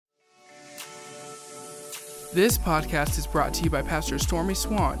This podcast is brought to you by Pastor Stormy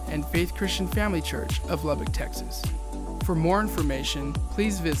Swann and Faith Christian Family Church of Lubbock, Texas. For more information,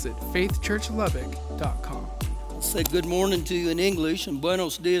 please visit faithchurchlubbock.com. I'll say good morning to you in English and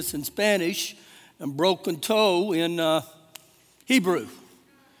buenos dias in Spanish and broken toe in Hebrew.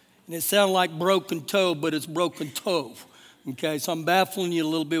 And it sounds like broken toe, but it's broken toe. Okay, so I'm baffling you a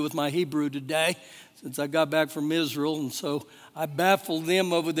little bit with my Hebrew today since I got back from Israel. And so I baffled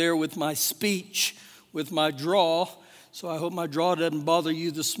them over there with my speech, with my draw. So I hope my draw doesn't bother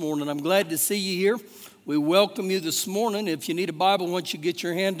you this morning. I'm glad to see you here. We welcome you this morning. If you need a Bible, once you get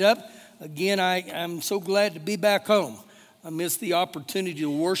your hand up. Again, I'm so glad to be back home. I missed the opportunity to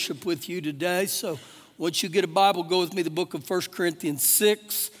worship with you today. So once you get a Bible, go with me to the book of 1 Corinthians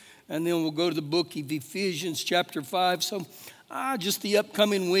 6. And then we'll go to the book of Ephesians chapter 5. So just the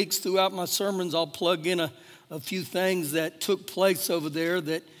upcoming weeks throughout my sermons, I'll plug in a few things that took place over there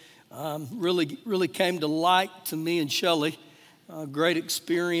that really came to light to me and Shelley. Great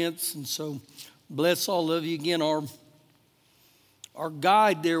experience. And so bless all of you. Again, our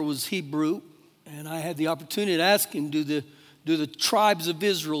guide there was Hebrew. And I had the opportunity to ask him, do the tribes of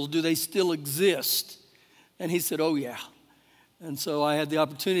Israel, do they still exist? And he said, oh yeah. And so I had the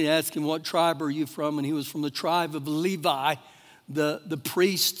opportunity to ask him, what tribe are you from? And he was from the tribe of Levi, the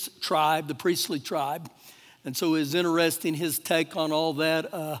priest's tribe, the priestly tribe. And so it was interesting, his take on all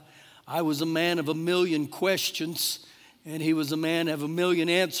that. I was a man of a million questions, and he was a man of a million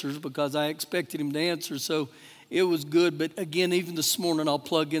answers because I expected him to answer. So it was good. But again, even this morning, I'll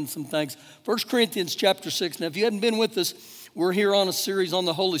plug in some things. 1 Corinthians chapter 6. Now, if you hadn't been with us, we're here on a series on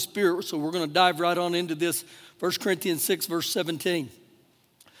the Holy Spirit. So we're going to dive right on into this. 1 Corinthians 6, verse 17.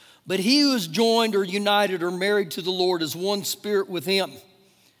 But he who is joined or united or married to the Lord is one spirit with him.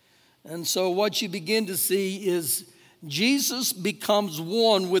 And so what you begin to see is Jesus becomes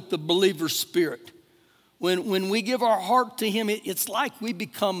one with the believer's spirit. When we give our heart to him, it's like we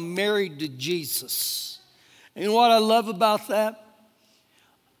become married to Jesus. And you know what I love about that?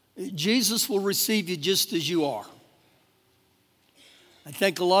 Jesus will receive you just as you are. I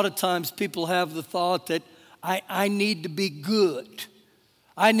think a lot of times people have the thought that I need to be good.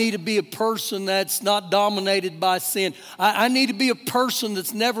 I need to be a person that's not dominated by sin. I need to be a person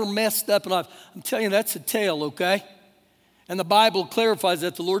that's never messed up in life. I'm telling you, that's a tale, okay? And the Bible clarifies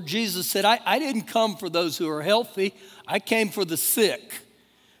that. The Lord Jesus said, I didn't come for those who are healthy. I came for the sick.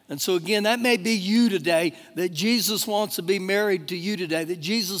 And so again, that may be you today, that Jesus wants to be married to you today, that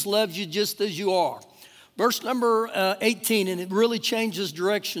Jesus loves you just as you are. Verse number 18, and it really changes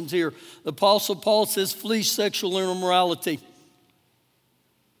directions here. The Apostle Paul says, flee sexual immorality.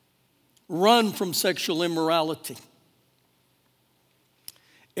 Run from sexual immorality.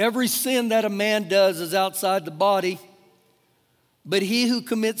 Every sin that a man does is outside the body, but he who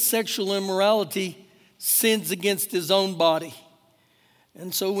commits sexual immorality sins against his own body.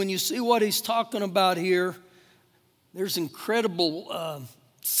 And so when you see what he's talking about here, there's incredible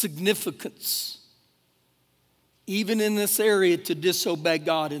significance, even in this area, to disobey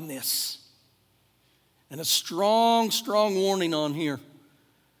God in this. And a strong, strong warning on here.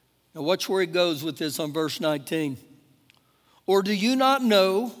 Now watch where he goes with this on verse 19. Or do you not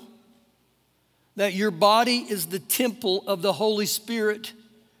know that your body is the temple of the Holy Spirit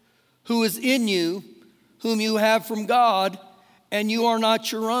who is in you, whom you have from God, and you are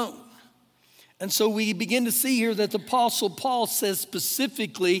not your own? And so we begin to see here that the Apostle Paul says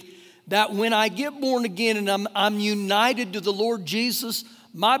specifically that when I get born again and I'm united to the Lord Jesus,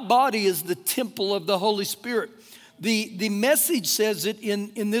 my body is the temple of the Holy Spirit. The message says it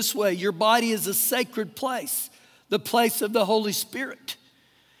in this way: your body is a sacred place, the place of the Holy Spirit.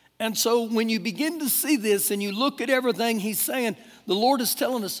 And so when you begin to see this and you look at everything he's saying, the Lord is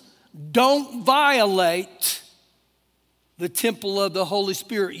telling us, don't violate the temple of the Holy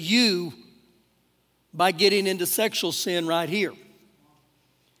Spirit, by getting into sexual sin right here.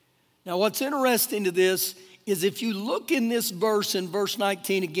 Now, what's interesting to this is if you look in this verse, in verse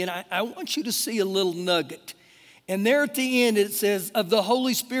 19 again, I want you to see a little nugget. And there at the end it says, of the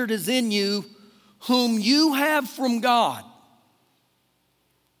Holy Spirit is in you, whom you have from God.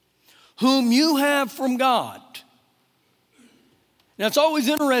 Whom you have from God. Now, it's always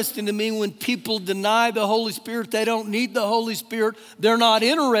interesting to me when people deny the Holy Spirit. They don't need the Holy Spirit. They're not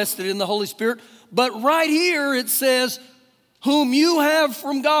interested in the Holy Spirit. But right here it says, whom you have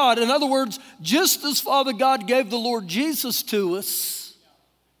from God. In other words, just as Father God gave the Lord Jesus to us,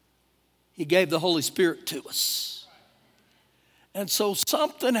 he gave the Holy Spirit to us. And so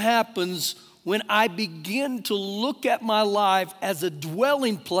something happens when I begin to look at my life as a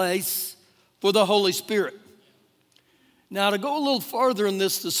dwelling place for the Holy Spirit. Now, to go a little farther in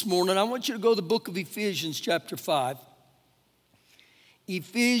this morning, I want you to go to the book of Ephesians chapter 5.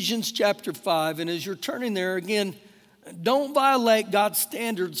 Ephesians chapter 5, and as you're turning there, again, don't violate God's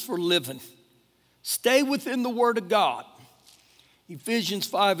standards for living. Stay within the Word of God. Ephesians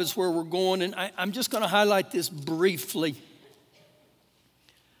 5 is where we're going, and I'm just going to highlight this briefly.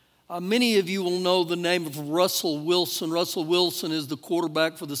 Many of you will know the name of Russell Wilson. Russell Wilson is the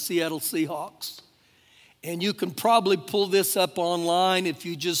quarterback for the Seattle Seahawks. And you can probably pull this up online if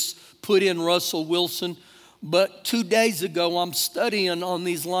you just put in Russell Wilson. But 2 days ago, I'm studying on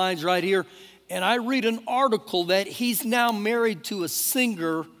these lines right here, and I read an article that he's now married to a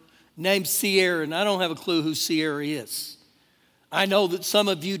singer named Sierra, and I don't have a clue who Sierra is. I know that some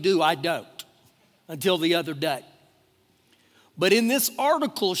of you do, I don't, until the other day. But in this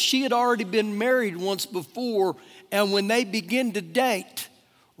article, she had already been married once before, and when they began to date,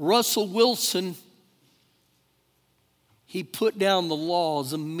 Russell Wilson, he put down the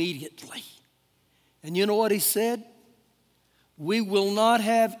laws immediately. And you know what he said? We will not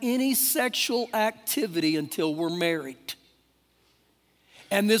have any sexual activity until we're married.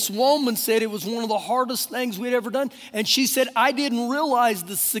 And this woman said it was one of the hardest things we'd ever done. And she said, I didn't realize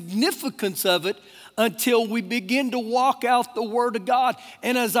the significance of it until we begin to walk out the Word of God.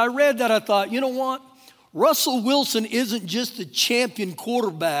 And as I read that, I thought, you know what? Russell Wilson isn't just a champion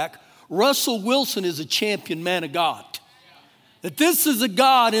quarterback. Russell Wilson is a champion man of God. That this is a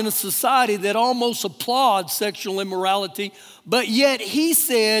God in a society that almost applauds sexual immorality, but yet he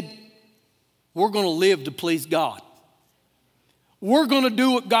said, we're going to live to please God. We're going to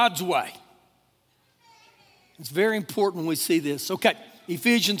do it God's way. It's very important we see this. Okay,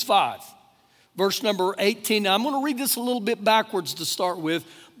 Ephesians 5, verse number 18. Now, I'm going to read this a little bit backwards to start with,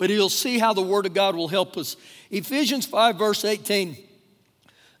 but you'll see how the Word of God will help us. Ephesians 5, verse 18.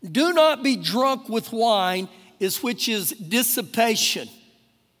 Do not be drunk with wine, which is dissipation.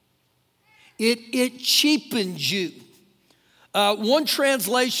 It cheapens you. One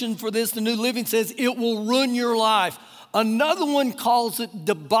translation for this, the New Living, says it will ruin your life. Another one calls it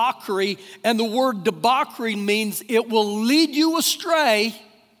debauchery, and the word debauchery means it will lead you astray,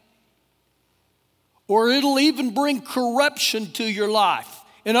 or it'll even bring corruption to your life.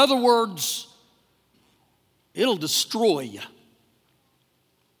 In other words, it'll destroy you.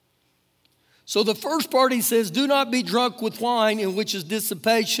 So the first part he says, do not be drunk with wine, in which is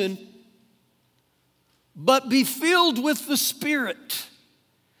dissipation, but be filled with the Spirit.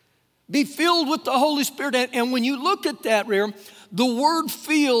 Be filled with the Holy Spirit. And when you look at that, the word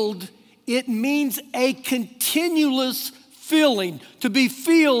filled, it means a continuous filling. To be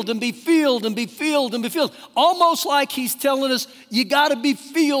filled and be filled and be filled and be filled. Almost like he's telling us you got to be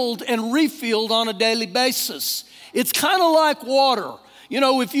filled and refilled on a daily basis. It's kind of like water. You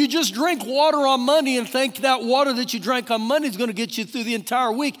know, if you just drink water on Monday and think that water that you drank on Monday is going to get you through the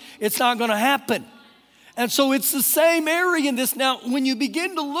entire week, it's not going to happen. And so it's the same area in this. Now, when you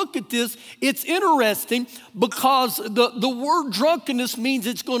begin to look at this, it's interesting because the word drunkenness means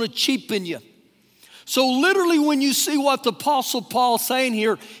it's going to cheapen you. So literally when you see what the Apostle Paul's saying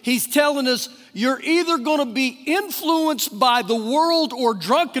here, he's telling us you're either going to be influenced by the world or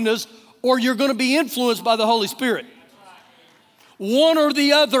drunkenness, or you're going to be influenced by the Holy Spirit. One or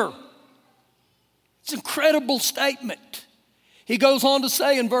the other. It's an incredible statement. He goes on to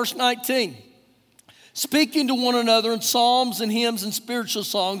say in verse 19, speaking to one another in psalms and hymns and spiritual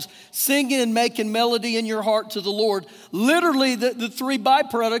songs, singing and making melody in your heart to the Lord. Literally, the three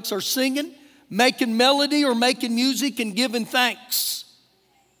byproducts are singing, making melody or making music, and giving thanks.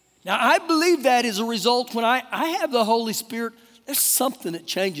 Now, I believe that is a result when I have the Holy Spirit, there's something that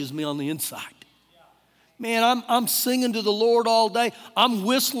changes me on the inside. Man, I'm singing to the Lord all day. I'm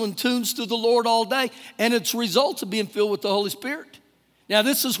whistling tunes to the Lord all day, and it's a result of being filled with the Holy Spirit. Now,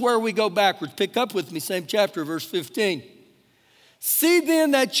 this is where we go backwards. Pick up with me, same chapter, verse 15. See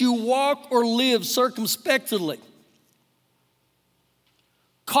then that you walk or live circumspectly,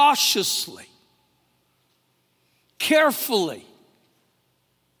 cautiously, carefully.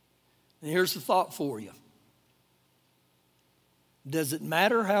 And here's the thought for you. Does it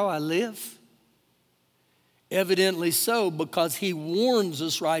matter how I live? Evidently so, because he warns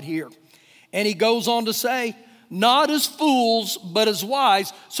us right here. And he goes on to say, not as fools, but as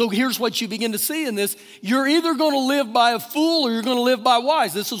wise. So here's what you begin to see in this. You're either going to live by a fool or you're going to live by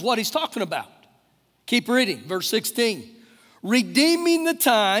wise. This is what he's talking about. Keep reading, verse 16. Redeeming the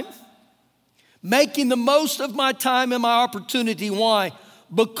time, making the most of my time and my opportunity. Why?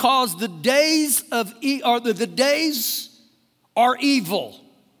 Because the days are evil.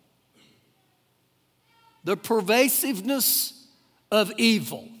 The pervasiveness of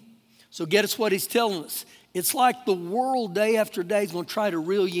evil. So get us what he's telling us. It's like the world day after day is going to try to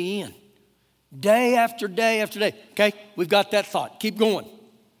reel you in. Day after day after day. Okay, we've got that thought. Keep going.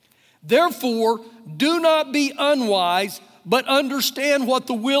 Therefore, do not be unwise, but understand what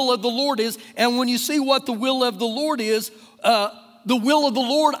the will of the Lord is. And when you see what the will of the Lord is, the will of the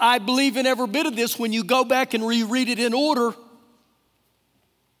Lord, I believe in every bit of this, when you go back and reread it in order,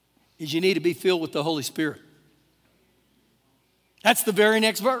 is you need to be filled with the Holy Spirit. That's the very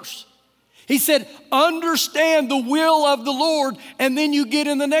next verse. He said, understand the will of the Lord, and then you get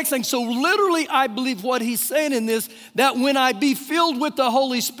in the next thing. So literally, I believe what he's saying in this, that when I be filled with the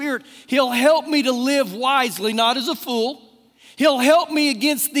Holy Spirit, he'll help me to live wisely, not as a fool. He'll help me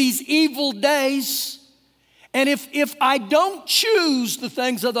against these evil days. And if I don't choose the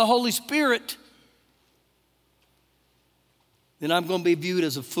things of the Holy Spirit, then I'm going to be viewed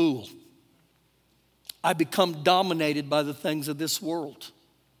as a fool. I become dominated by the things of this world.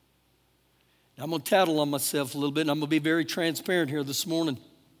 I'm going to tattle on myself a little bit, and I'm going to be very transparent here this morning.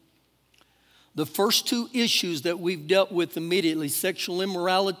 The first two issues that we've dealt with immediately, sexual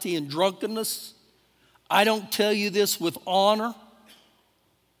immorality and drunkenness, I don't tell you this with honor.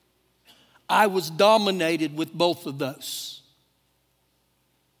 I was dominated with both of those.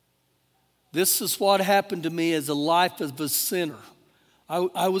 This is what happened to me as a life of a sinner.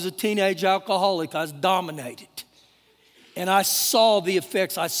 I was a teenage alcoholic. I was dominated. And I saw the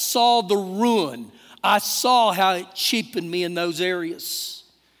effects. I saw the ruin. I saw how it cheapened me in those areas.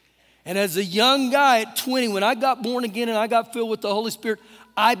 And as a young guy at 20, when I got born again and I got filled with the Holy Spirit,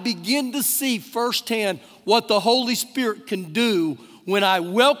 I began to see firsthand what the Holy Spirit can do when I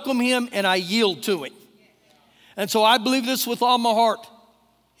welcome him and I yield to him. And so I believe this with all my heart.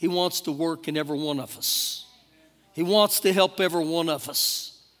 He wants to work in every one of us. He wants to help every one of us.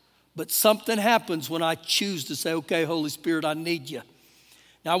 But something happens when I choose to say, okay, Holy Spirit, I need you.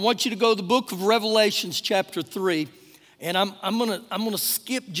 Now, I want you to go to the book of Revelations chapter 3. And I'm gonna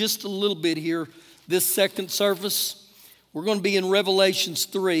skip just a little bit here, this second service. We're going to be in Revelations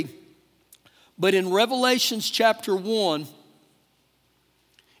 3. But in Revelations chapter 1,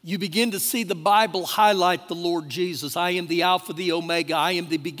 you begin to see the Bible highlight the Lord Jesus. I am the Alpha, the Omega. I am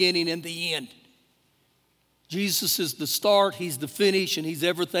the beginning and the end. Jesus is the start, he's the finish, and he's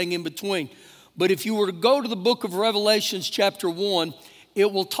everything in between. But if you were to go to the book of Revelations chapter 1, it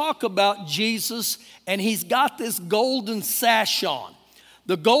will talk about Jesus, and he's got this golden sash on.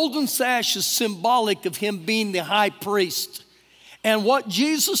 The golden sash is symbolic of him being the high priest. And what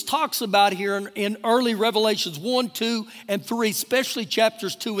Jesus talks about here in early Revelations 1, 2, and 3, especially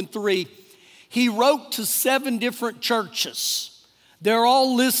chapters 2 and 3, he wrote to 7 different churches. They're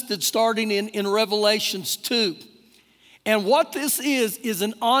all listed starting in Revelations 2. And what this is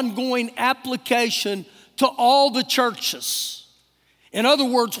an ongoing application to all the churches. In other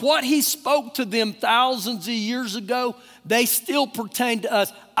words, what he spoke to them thousands of years ago, they still pertain to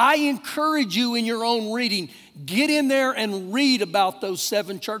us. I encourage you in your own reading, get in there and read about those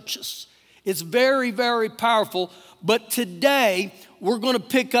 7 churches. It's very, very powerful. But today, we're going to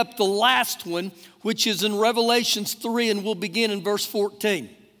pick up the last one, which is in Revelations 3, and we'll begin in verse 14.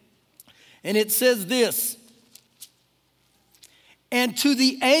 And it says this, and to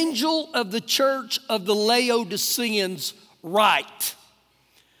the angel of the church of the Laodiceans write.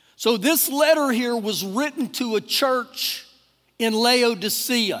 So this letter here was written to a church in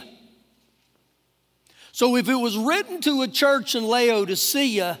Laodicea. So if it was written to a church in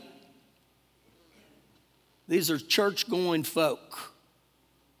Laodicea, these are church-going folk.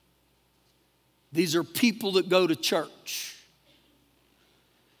 These are people that go to church.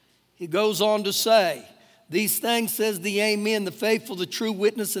 He goes on to say, these things says the Amen, the faithful, the true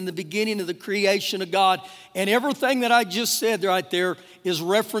witness, and the beginning of the creation of God. And everything that I just said right there is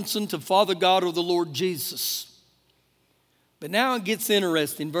referencing to Father God or the Lord Jesus. But now it gets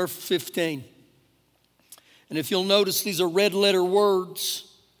interesting, verse 15. And if you'll notice, these are red letter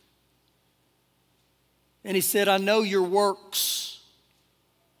words. And he said, I know your works.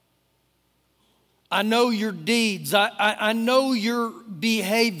 I know your deeds. I know your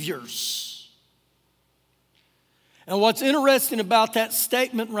behaviors. And what's interesting about that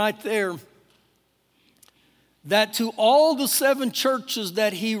statement right there, that to all the 7 churches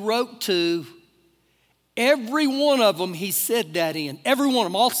that he wrote to, every one of them he said that in. Every one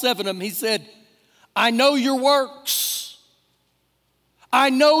of them, all 7 of them, he said, I know your works. I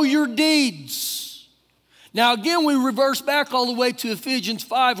know your deeds. Now again, we reverse back all the way to Ephesians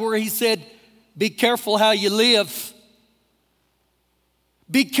 5 where he said, be careful how you live.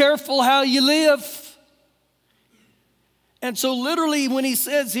 Be careful how you live. And so literally when he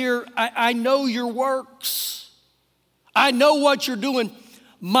says here, I know your works. I know what you're doing.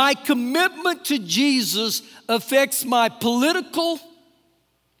 My commitment to Jesus affects my political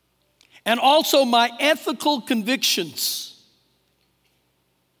and also my ethical convictions.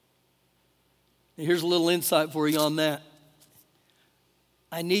 And here's a little insight for you on that.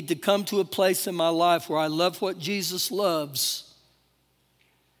 I need to come to a place in my life where I love what Jesus loves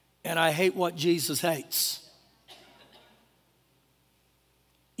and I hate what Jesus hates.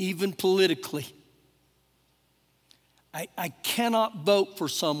 Even politically. I cannot vote for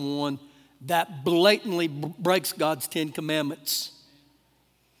someone that blatantly breaks God's 10 Commandments.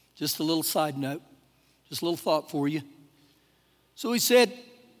 Just a little side note, just a little thought for you. So he said,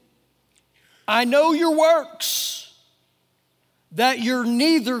 I know your works, that you're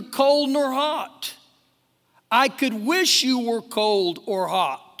neither cold nor hot. I could wish you were cold or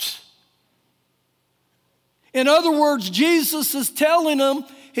hot. In other words, Jesus is telling them,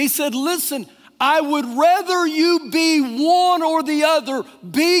 he said, listen, I would rather you be one or the other,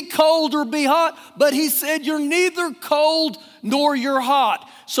 be cold or be hot. But he said, you're neither cold nor you're hot.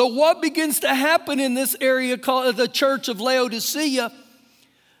 So what begins to happen in this area called the church of Laodicea,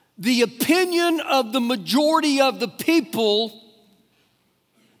 the opinion of the majority of the people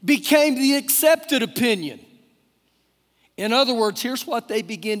became the accepted opinion. In other words, here's what they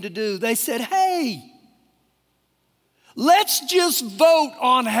begin to do. They said, hey, let's just vote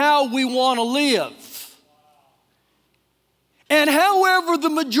on how we want to live. And however the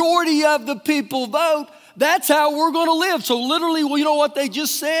majority of the people vote, that's how we're going to live. So literally, well, you know what they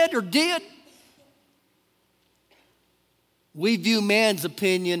just said or did? We view man's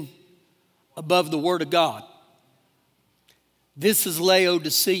opinion above the Word of God. This is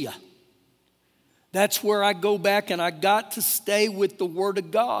Laodicea. That's where I go back and I got to stay with the Word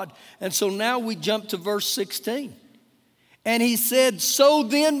of God. And so now we jump to verse 16. And he said, so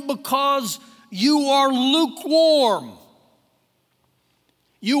then because you are lukewarm,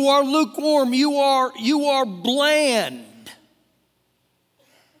 you are bland,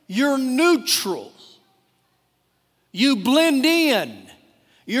 you're neutral, you blend in,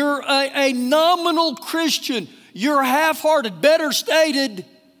 you're a nominal Christian, you're half-hearted. Better stated,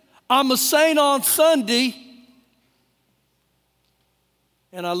 I'm a saint on Sunday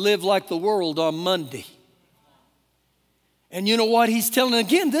and I live like the world on Monday. And you know what he's telling?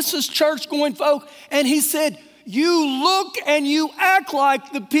 Again, this is church-going folk. And he said, you look and you act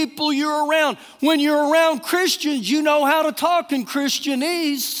like the people you're around. When you're around Christians, you know how to talk in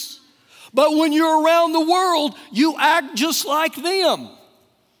Christianese. But when you're around the world, you act just like them.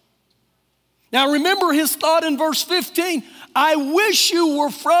 Now remember his thought in verse 15. I wish you were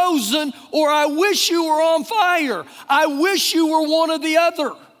frozen, or I wish you were on fire. I wish you were one or the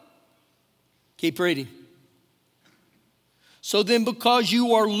other. Keep reading. So then because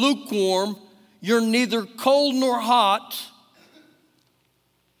you are lukewarm, you're neither cold nor hot.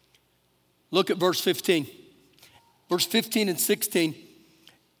 Look at verse 15. Verse 15 and 16.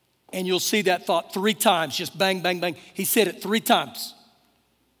 And you'll see that thought 3 times. Just bang, bang, bang. He said it 3 times.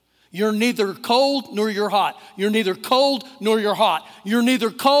 You're neither cold nor you're hot. You're neither cold nor you're hot. You're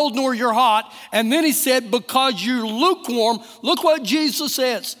neither cold nor you're hot. And then he said, because you're lukewarm, look what Jesus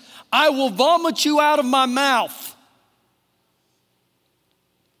says. I will vomit you out of my mouth.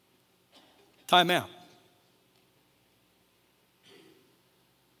 Time out.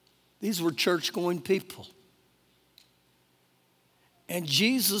 These were church-going people. And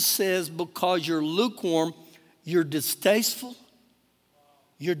Jesus says, because you're lukewarm, you're distasteful,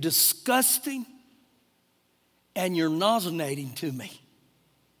 you're disgusting, and you're nauseating to me.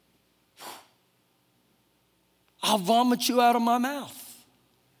 I'll vomit you out of my mouth.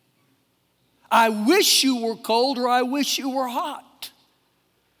 I wish you were cold, or I wish you were hot.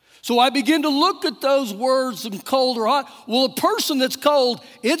 So I begin to look at those words of cold or hot. Well, a person that's cold,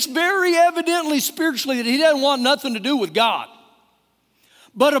 it's very evidently spiritually that he doesn't want nothing to do with God.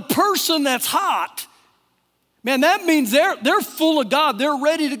 But a person that's hot, man, that means they're full of God. They're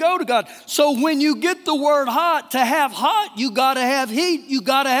ready to go to God. So when you get the word hot, to have hot, you got to have heat. You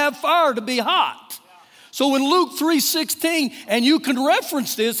got to have fire to be hot. So in Luke 3:16, and you can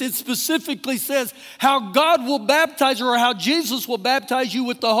reference this, it specifically says how God will baptize, or how Jesus will baptize you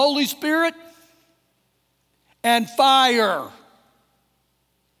with the Holy Spirit and fire.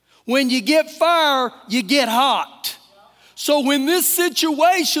 When you get fire, you get hot. So when this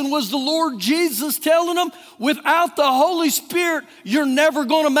situation was the Lord Jesus telling them, without the Holy Spirit, you're never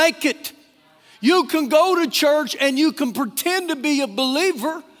going to make it. You can go to church and you can pretend to be a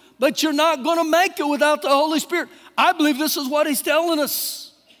believer, but you're not going to make it without the Holy Spirit. I believe this is what he's telling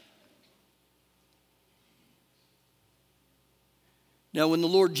us. Now, when the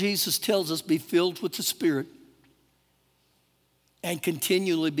Lord Jesus tells us be filled with the Spirit, and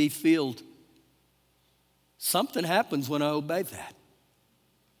continually be filled. Something happens when I obey that.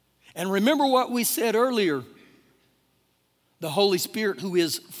 And remember what we said earlier, the Holy Spirit who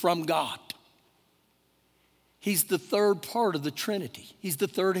is from God. He's the third part of the Trinity. He's the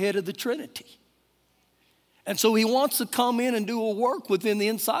third head of the Trinity. And so he wants to come in and do a work within the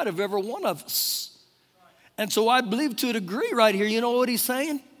inside of every one of us. And so I believe to a degree right here, you know what he's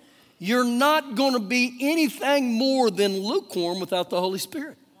saying? You're not going to be anything more than lukewarm without the Holy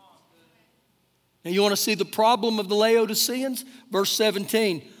Spirit. Now you want to see the problem of the Laodiceans? Verse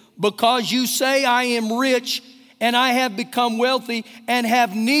 17, because you say I am rich and I have become wealthy and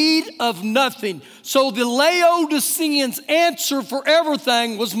have need of nothing. So the Laodiceans' answer for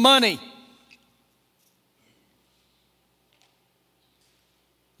everything was money.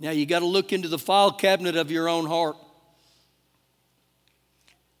 Now you got to look into the file cabinet of your own heart.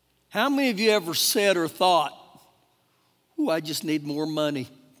 How many of you ever said or thought, "Ooh, I just need more money.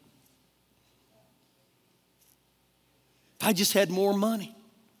 If I just had more money.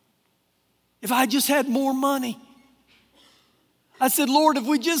 If I just had more money." I said, Lord, if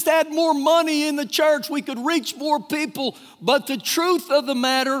we just had more money in the church, we could reach more people. But the truth of the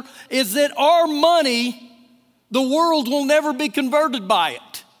matter is that our money, the world will never be converted by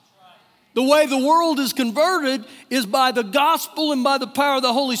it. The way the world is converted is by the gospel and by the power of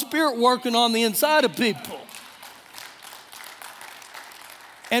the Holy Spirit working on the inside of people.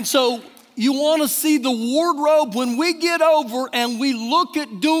 And so you want to see the wardrobe. When we get over and we look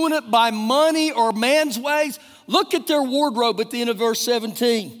at doing it by money or man's ways, look at their wardrobe at the end of verse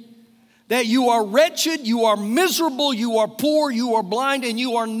 17. That you are wretched, you are miserable, you are poor, you are blind, and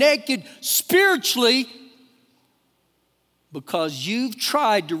you are naked spiritually because you've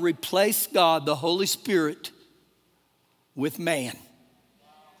tried to replace God, the Holy Spirit, with man.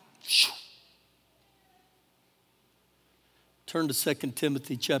 Turn to 2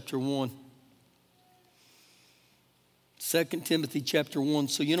 Timothy chapter 1. 2 Timothy chapter 1.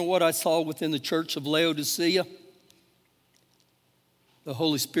 So you know what I saw within the church of Laodicea? The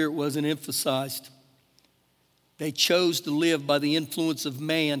Holy Spirit wasn't emphasized. They chose to live by the influence of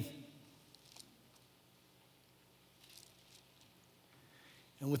man.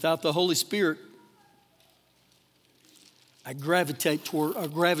 And without the Holy Spirit, I gravitate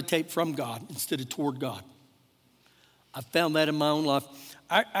from God instead of toward God. I found that in my own life.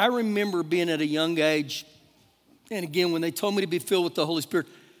 I remember being at a young age, and again, when they told me to be filled with the Holy Spirit,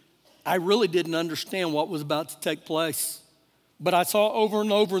 I really didn't understand what was about to take place. But I saw over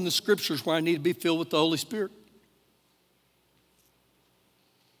and over in the scriptures where I need to be filled with the Holy Spirit.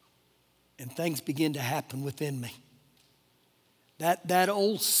 And things begin to happen within me. That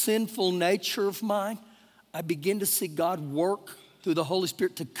old sinful nature of mine, I begin to see God work through the Holy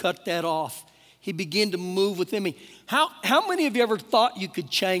Spirit to cut that off. He began to move within me. How many of you ever thought you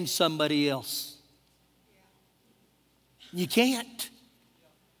could change somebody else? You can't.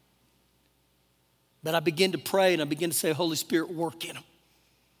 But I begin to pray and I begin to say, Holy Spirit, work in them.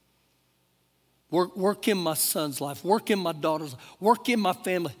 Work in my son's life. Work in my daughter's life. Work in my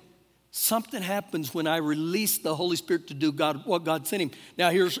family. Something happens when I release the Holy Spirit to do what God sent him. Now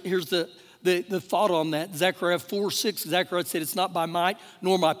here's the thought on that. Zechariah 4:6, Zechariah said, it's not by might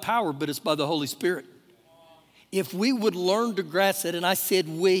nor by power, but it's by the Holy Spirit. If we would learn to grasp it, and I said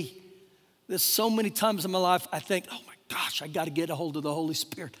there's so many times in my life I think, oh my gosh, I got to get a hold of the Holy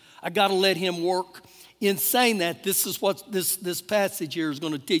Spirit. I got to let him work. In saying that, this is what this passage here is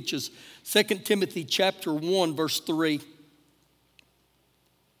going to teach us. 2 Timothy chapter 1, verse 3.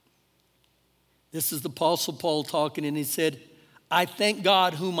 This is the Apostle Paul talking, and he said, I thank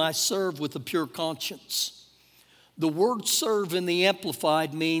God whom I serve with a pure conscience. The word serve in the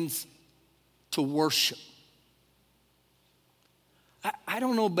Amplified means to worship. I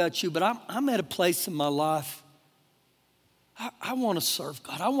don't know about you, but I'm at a place in my life, I want to serve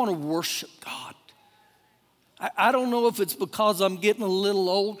God. I want to worship God. I don't know if it's because I'm getting a little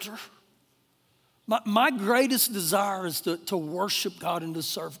older. My greatest desire is to worship God and to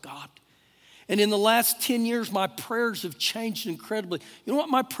serve God. And in the last 10 years, my prayers have changed incredibly. You know what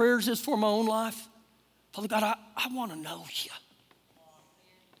my prayers is for my own life? Father God, I want to know you.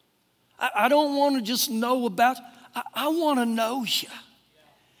 I don't want to just know about, I want to know you.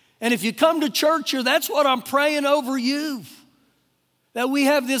 And if you come to church here, that's what I'm praying over you. That we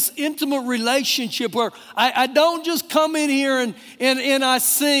have this intimate relationship where I don't just come in here and I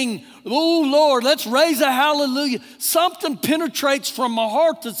sing, oh Lord, let's raise a hallelujah. Something penetrates from my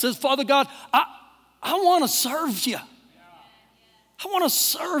heart that says, Father God, I want to serve you. I want to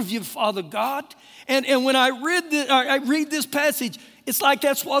serve you, Father God. And when I read this passage, It's like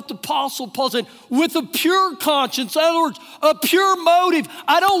that's what the Apostle Paul said, with a pure conscience. In other words, a pure motive.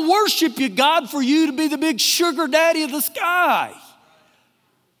 I don't worship you, God, for you to be the big sugar daddy of the sky.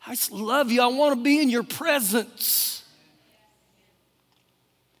 I just love you. I want to be in your presence.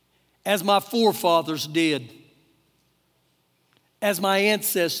 As my forefathers did. As my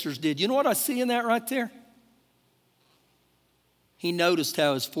ancestors did. You know what I see in that right there? He noticed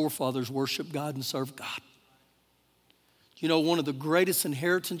how his forefathers worshiped God and served God. You know, one of the greatest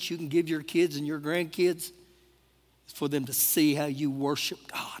inheritance you can give your kids and your grandkids is for them to see how you worship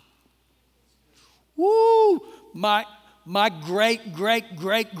God. Woo! My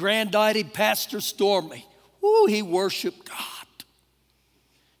great-great-great-granddaddy, Pastor Stormy, woo, he worshiped God.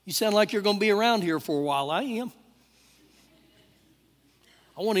 You sound like you're going to be around here for a while. I am.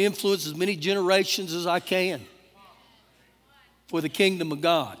 I want to influence as many generations as I can for the kingdom of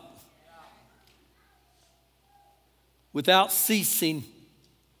God. Without ceasing,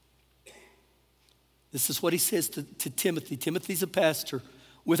 this is what he says to Timothy. Timothy's a pastor.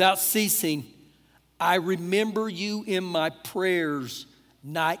 Without ceasing, I remember you in my prayers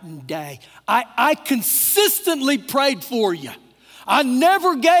night and day. I consistently prayed for you. I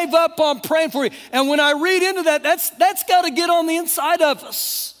never gave up on praying for you. And when I read into that, that's got to get on the inside of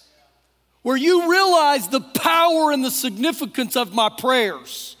us, where you realize the power and the significance of my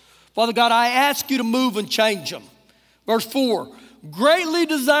prayers. Father God, I ask you to move and change them. Verse 4, greatly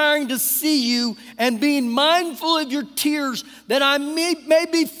desiring to see you and being mindful of your tears, that I may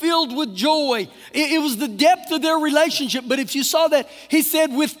be filled with joy. It was the depth of their relationship. But if you saw that, he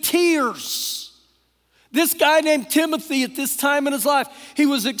said with tears. This guy named Timothy at this time in his life, he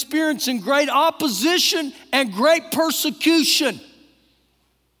was experiencing great opposition and great persecution.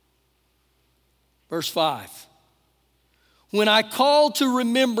 Verse 5, when I call to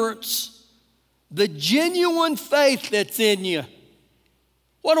remembrance the genuine faith that's in you.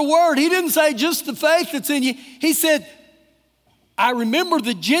 What a word. He didn't say just the faith that's in you. He said, I remember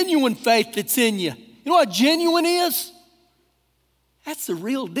the genuine faith that's in you. You know what genuine is? That's the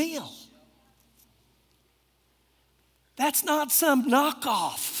real deal. That's not some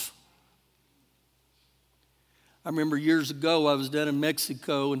knockoff. I remember years ago I was down in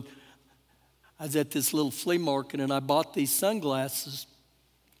Mexico and I was at this little flea market and I bought these sunglasses.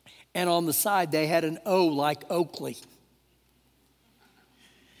 And on the side, they had an O like Oakley.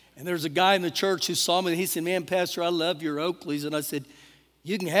 And there's a guy in the church who saw me, and he said, man, Pastor, I love your Oakleys. And I said,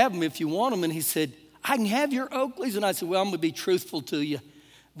 you can have them if you want them. And he said, I can have your Oakleys? And I said, well, I'm going to be truthful to you.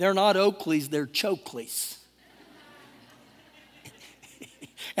 They're not Oakleys, they're Chokleys.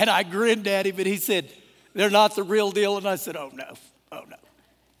 And I grinned at him, and he said, they're not the real deal. And I said, oh, no.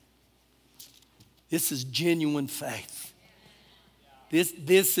 This is genuine faith.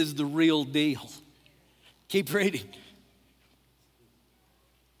 This is the real deal. Keep reading.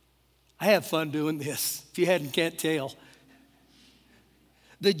 I have fun doing this, if you can't tell.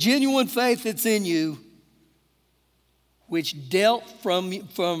 The genuine faith that's in you, which dealt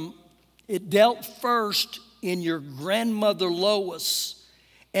first in your grandmother Lois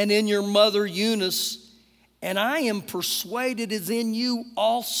and in your mother Eunice, and I am persuaded is in you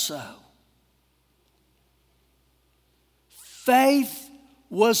also. Faith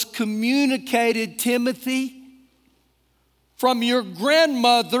was communicated, Timothy, from your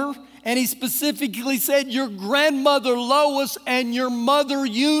grandmother, and he specifically said your grandmother Lois and your mother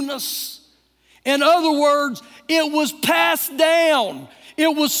Eunice. In other words, it was passed down.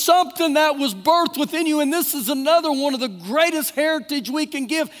 It was something that was birthed within you, and this is another one of the greatest heritage we can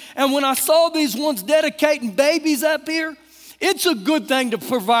give. And when I saw these ones dedicating babies up here, it's a good thing to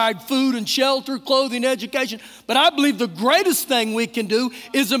provide food and shelter, clothing, education. But I believe the greatest thing we can do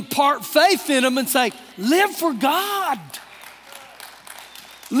is impart faith in them and say, live for God.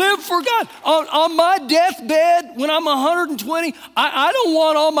 Live for God. On my deathbed, when I'm 120, I don't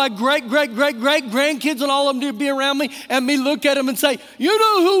want all my great grandkids and all of them to be around me and me look at them and say, you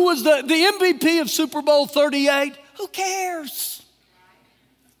know who was the MVP of Super Bowl 38? Who cares?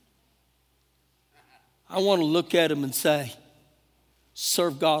 I want to look at them and say,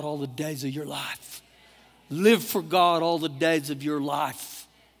 serve God all the days of your life. Live for God all the days of your life.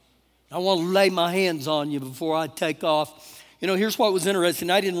 I want to lay my hands on you before I take off. You know, here's what was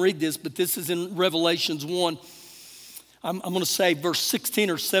interesting. I didn't read this, but this is in Revelations 1. I'm going to say verse 16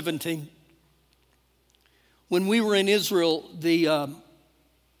 or 17. When we were in Israel, the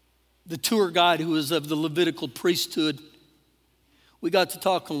tour guide who was of the Levitical priesthood, we got to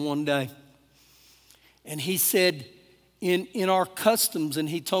talking one day. And he said, in our customs, and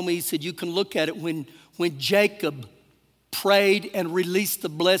he told me, he said, you can look at it when Jacob prayed and released the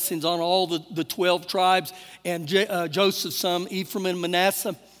blessings on all the 12 tribes and Joseph's son, Ephraim and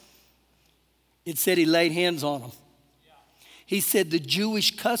Manasseh, it said he laid hands on them. He said the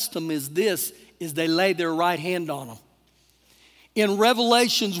Jewish custom is they lay their right hand on them. In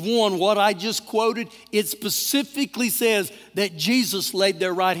Revelations 1, what I just quoted, it specifically says that Jesus laid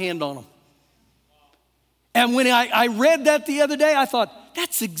their right hand on them. And when I read that the other day, I thought,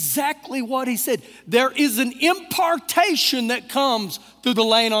 that's exactly what he said. There is an impartation that comes through the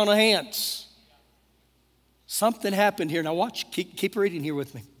laying on of hands. Something happened here. Now watch, keep reading here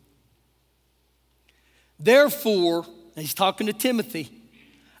with me. Therefore, he's talking to Timothy,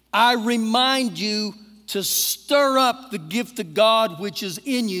 I remind you to stir up the gift of God which is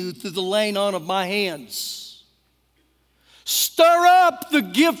in you through the laying on of my hands. Stir up the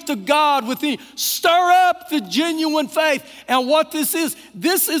gift of God within you. Stir up the genuine faith. And what this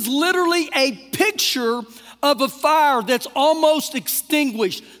is literally a picture of a fire that's almost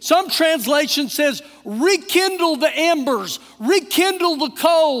extinguished. Some translation says, rekindle the embers, rekindle the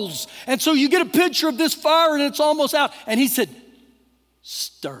coals. And so you get a picture of this fire and it's almost out. And he said,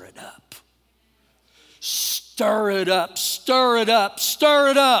 stir it up. Stir it up, stir it up, stir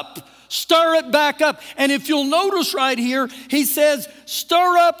it up. Stir it back up. And if you'll notice right here, he says,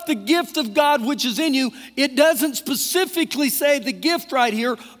 stir up the gift of God which is in you. It doesn't specifically say the gift right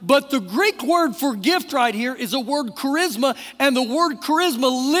here, but the Greek word for gift right here is a word charisma, and the word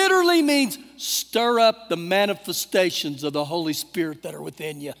charisma literally means stir up the manifestations of the Holy Spirit that are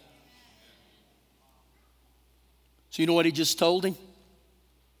within you. So you know what he just told him?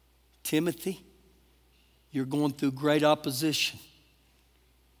 Timothy, you're going through great opposition.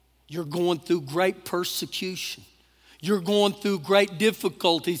 You're going through great persecution. You're going through great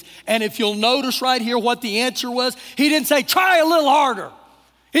difficulties. And if you'll notice right here what the answer was, he didn't say, try a little harder.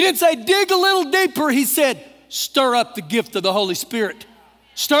 He didn't say, dig a little deeper. He said, stir up the gift of the Holy Spirit.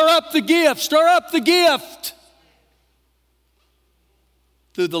 Stir up the gift. Stir up the gift.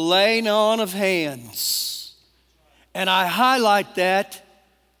 Through the laying on of hands. And I highlight that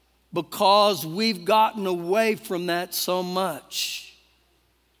because we've gotten away from that so much.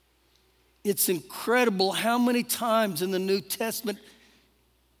 It's incredible how many times in the New Testament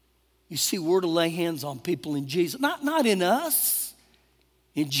you see we're to lay hands on people in Jesus. Not in us,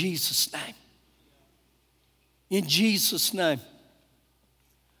 in Jesus' name. In Jesus' name.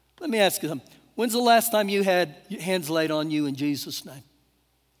 Let me ask you something. When's the last time you had hands laid on you in Jesus' name?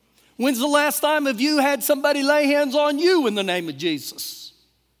 When's the last time have you had somebody lay hands on you in the name of Jesus?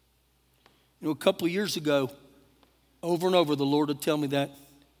 You know, a couple of years ago, over and over, the Lord would tell me that.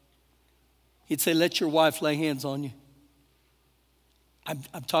 He'd say, let your wife lay hands on you.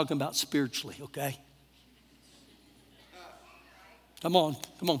 I'm talking about spiritually, okay? Come on,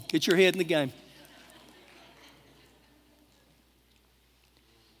 get your head in the game.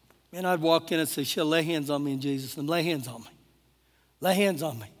 And I'd walk in and say, she'll lay hands on me in Jesus' name. Lay hands on me. Lay hands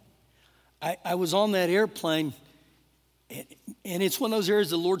on me. I was on that airplane, and it's one of those areas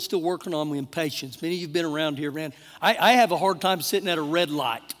the Lord's still working on me in patience. Many of you have been around here, man. I have a hard time sitting at a red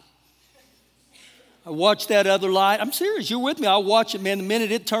light. I watch that other light. I'm serious. You're with me. I'll watch it, man. The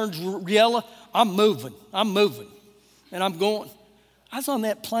minute it turns yellow, I'm moving. And I'm going. I was on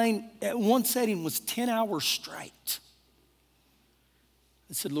that plane at one setting was 10 hours straight.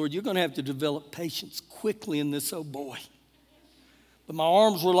 I said, Lord, you're going to have to develop patience quickly in this old boy. But my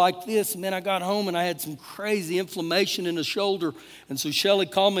arms were like this, and then I got home and I had some crazy inflammation in the shoulder. And so Shelley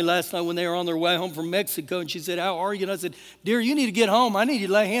called me last night when they were on their way home from Mexico, and she said, how are you? And I said, dear, you need to get home. I need you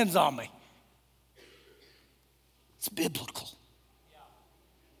to lay hands on me. It's biblical.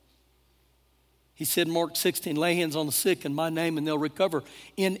 He said in Mark 16, lay hands on the sick in my name and they'll recover.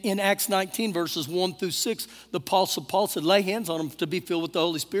 In Acts 19, verses 1 through 6, the Apostle Paul said, lay hands on them to be filled with the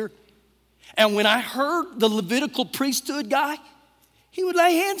Holy Spirit. And when I heard the Levitical priesthood guy, he would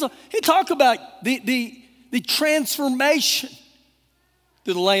lay hands on, he'd talk about the transformation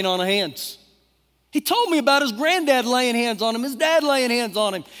through the laying on of hands. He told me about his granddad laying hands on him, his dad laying hands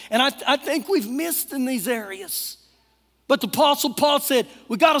on him. And I think we've missed in these areas. But the Apostle Paul said,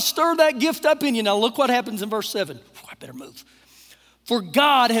 we got to stir that gift up in you. Now look what happens in verse 7. I better move. For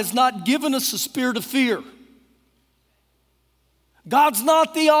God has not given us a spirit of fear. God's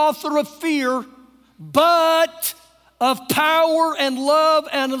not the author of fear, but of power and love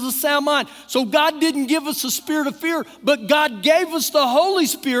and of a sound mind. So God didn't give us a spirit of fear, but God gave us the Holy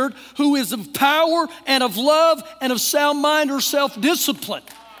Spirit, who is of power and of love and of sound mind or self-discipline.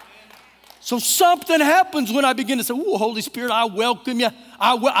 So something happens when I begin to say, oh, Holy Spirit, I welcome you.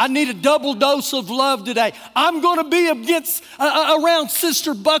 I need a double dose of love today. I'm going to be around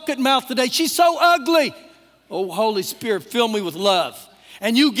Sister Bucket Mouth today. She's so ugly. Oh, Holy Spirit, fill me with love.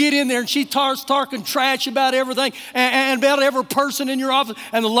 And you get in there and she starts talking trash about everything and about every person in your office,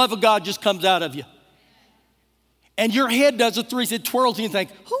 and the love of God just comes out of you. And your head does a 360, it twirls, and you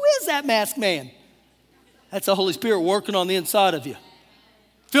think, who is that masked man? That's the Holy Spirit working on the inside of you.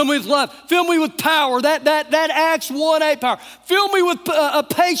 Fill me with love. Fill me with power. That Acts 1:8 power. Fill me with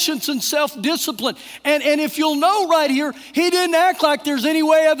patience and self-discipline. And if you'll know right here, he didn't act like there's any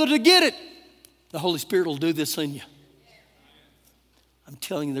way other to get it. The Holy Spirit will do this in you. I'm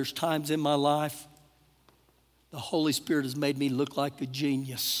telling you, there's times in my life the Holy Spirit has made me look like a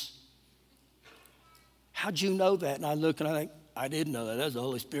genius. How'd you know that? And I look and I think, I didn't know that. That's the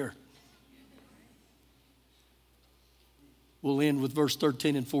Holy Spirit. We'll end with verse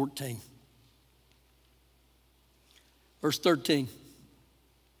 13 and 14. Verse 13.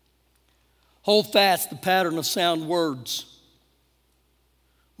 Hold fast the pattern of sound words,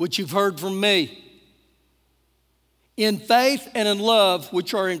 which you've heard from me, in faith and in love,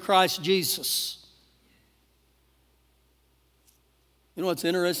 which are in Christ Jesus. You know what's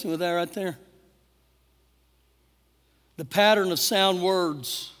interesting with that right there? The pattern of sound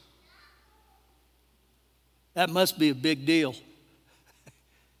words. That must be a big deal.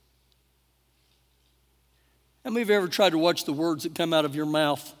 How many of you ever tried to watch the words that come out of your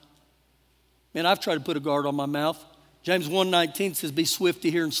mouth? Man, I've tried to put a guard on my mouth. James 1:19 says, be swift to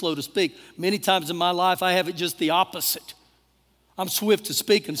hear and slow to speak. Many times in my life, I have it just the opposite. I'm swift to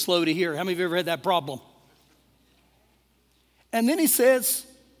speak and slow to hear. How many of you ever had that problem? And then he says,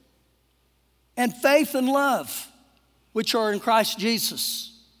 and faith and love, which are in Christ Jesus.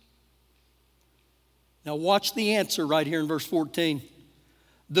 Now watch the answer right here in verse 14.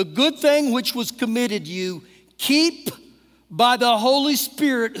 The good thing which was committed you, keep by the Holy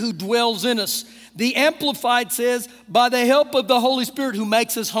Spirit who dwells in us. The Amplified says, by the help of the Holy Spirit who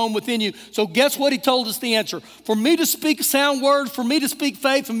makes his home within you. So guess what he told us the answer? For me to speak sound words, for me to speak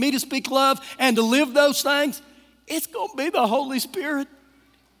faith, for me to speak love, and to live those things, it's going to be the Holy Spirit.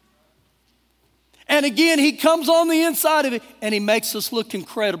 And again, he comes on the inside of it, and he makes us look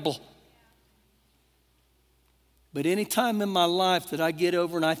incredible. But any time in my life that I get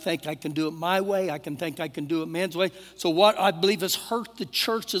over and I think I can do it my way, I can think I can do it man's way. So what I believe has hurt the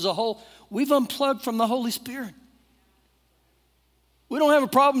church as a whole, we've unplugged from the Holy Spirit. We don't have a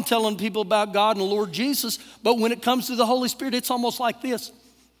problem telling people about God and the Lord Jesus, but when it comes to the Holy Spirit, it's almost like this.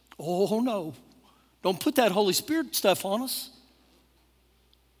 Oh no, don't put that Holy Spirit stuff on us.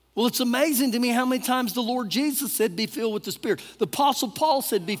 Well, it's amazing to me how many times the Lord Jesus said, be filled with the Spirit. The Apostle Paul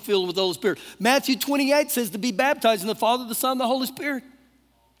said, be filled with the Holy Spirit. Matthew 28 says to be baptized in the Father, the Son, and the Holy Spirit.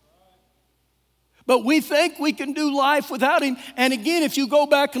 But we think we can do life without him. And again, if you go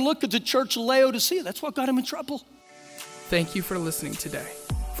back and look at the church of Laodicea, that's what got him in trouble. Thank you for listening today.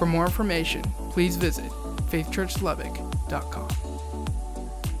 For more information, please visit faithchurchlubbock.com.